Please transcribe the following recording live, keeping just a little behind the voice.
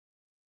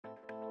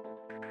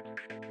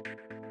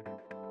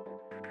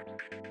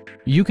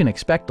You can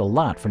expect a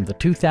lot from the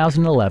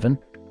 2011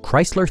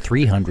 Chrysler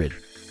 300.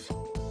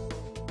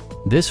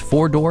 This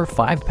four-door,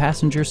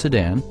 five-passenger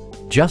sedan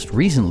just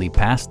recently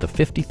passed the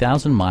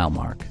 50,000-mile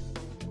mark.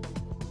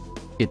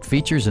 It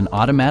features an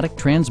automatic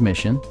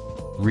transmission,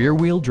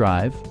 rear-wheel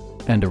drive,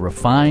 and a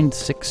refined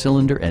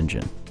six-cylinder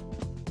engine.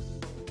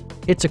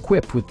 It's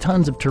equipped with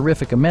tons of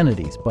terrific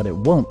amenities, but it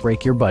won't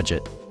break your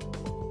budget,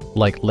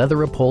 like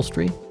leather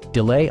upholstery,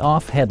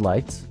 delay-off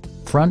headlights,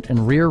 front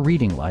and rear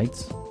reading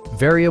lights,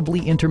 variably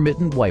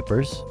intermittent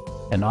wipers,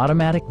 an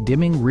automatic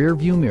dimming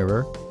rear-view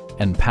mirror,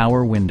 and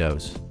power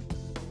windows.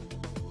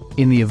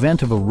 In the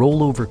event of a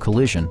rollover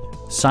collision,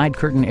 side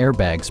curtain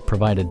airbags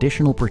provide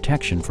additional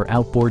protection for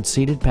outboard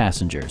seated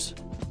passengers.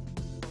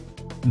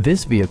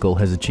 This vehicle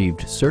has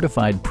achieved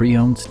certified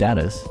pre-owned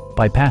status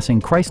by passing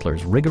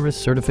Chrysler's rigorous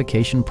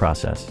certification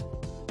process.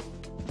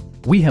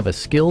 We have a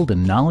skilled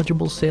and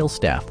knowledgeable sales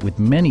staff with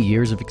many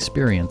years of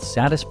experience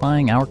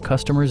satisfying our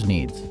customers'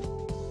 needs.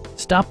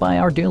 Stop by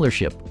our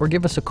dealership or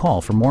give us a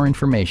call for more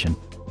information.